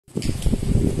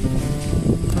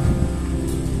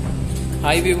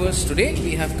Hi viewers, today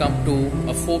we have come to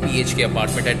a 4 BHK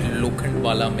apartment at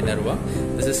Lokhandwala, Minerva.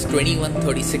 This is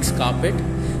 2136 carpet,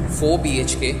 4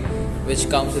 BHK, which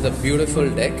comes with a beautiful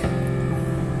deck.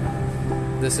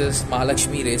 This is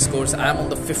Mahalaxmi racecourse. I am on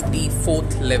the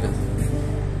 54th level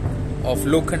of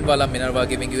Lokhandwala, Minerva,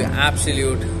 giving you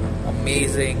absolute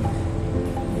amazing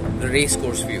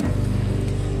racecourse view.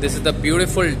 This is the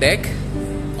beautiful deck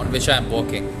on which I am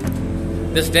walking.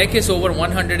 This deck is over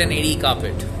 180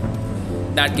 carpet.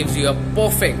 That gives you a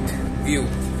perfect view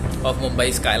of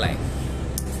Mumbai skyline.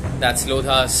 That's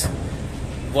Lodha's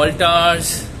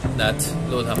Voltars, that's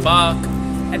Lodha Park,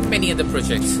 and many other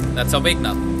projects. That's awake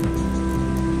now.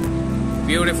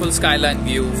 Beautiful skyline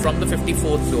view from the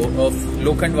 54th floor of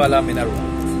Lokhandwala, Minerva.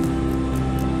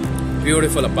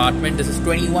 Beautiful apartment. This is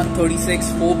 2136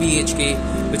 4 BHK,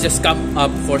 which has come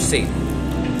up for sale.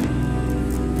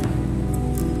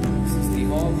 This is the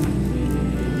hall.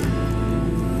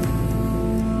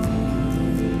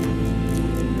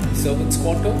 Servants'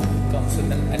 quarter comes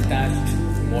with an attached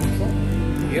washroom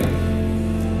here.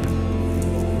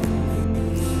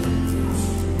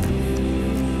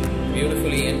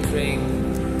 Beautifully entering,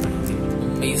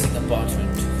 amazing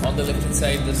apartment. On the left hand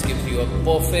side, this gives you a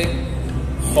perfect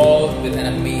hall with an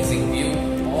amazing view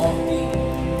of the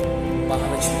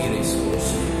Mahalaxmi racecourse.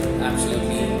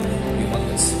 Absolutely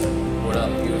humongous. What a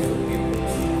beautiful view.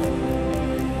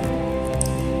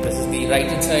 This is the right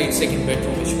hand side second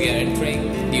bedroom which we are entering.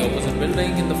 The opposite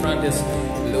building in the front is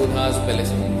Lodha's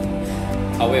Pallonji.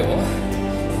 However,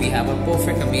 we have a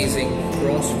perfect amazing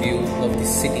cross view of the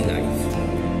city life.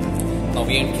 Now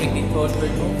we are entering the third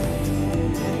bedroom,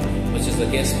 which is the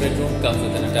guest bedroom, comes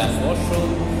with an attached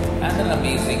washroom and an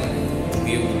amazing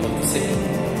view of the city.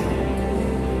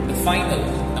 The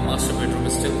master bedroom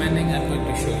is still pending. I'm going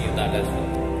to show you that as well.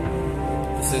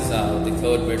 This is how the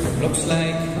third bedroom looks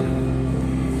like.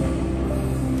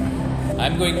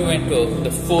 I'm going to enter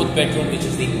the fourth bedroom, which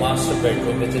is the master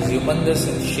bedroom, which is humongous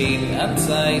in shape and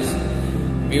size.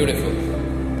 Beautiful.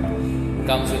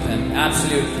 Comes with an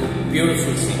absolute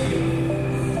beautiful sea view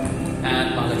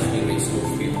and Mahalaxmi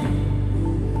racecourse view.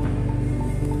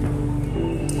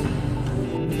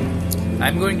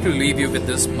 I'm going to leave you with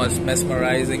this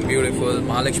mesmerizing, beautiful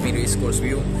Mahalaxmi racecourse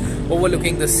view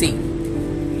overlooking the sea.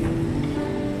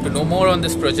 To know more on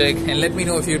this project and let me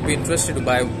know if you'd be interested to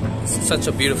buy such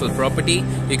a beautiful property,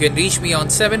 you can reach me on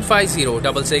 750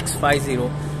 6650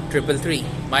 333.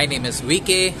 My name is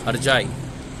VK Harjai.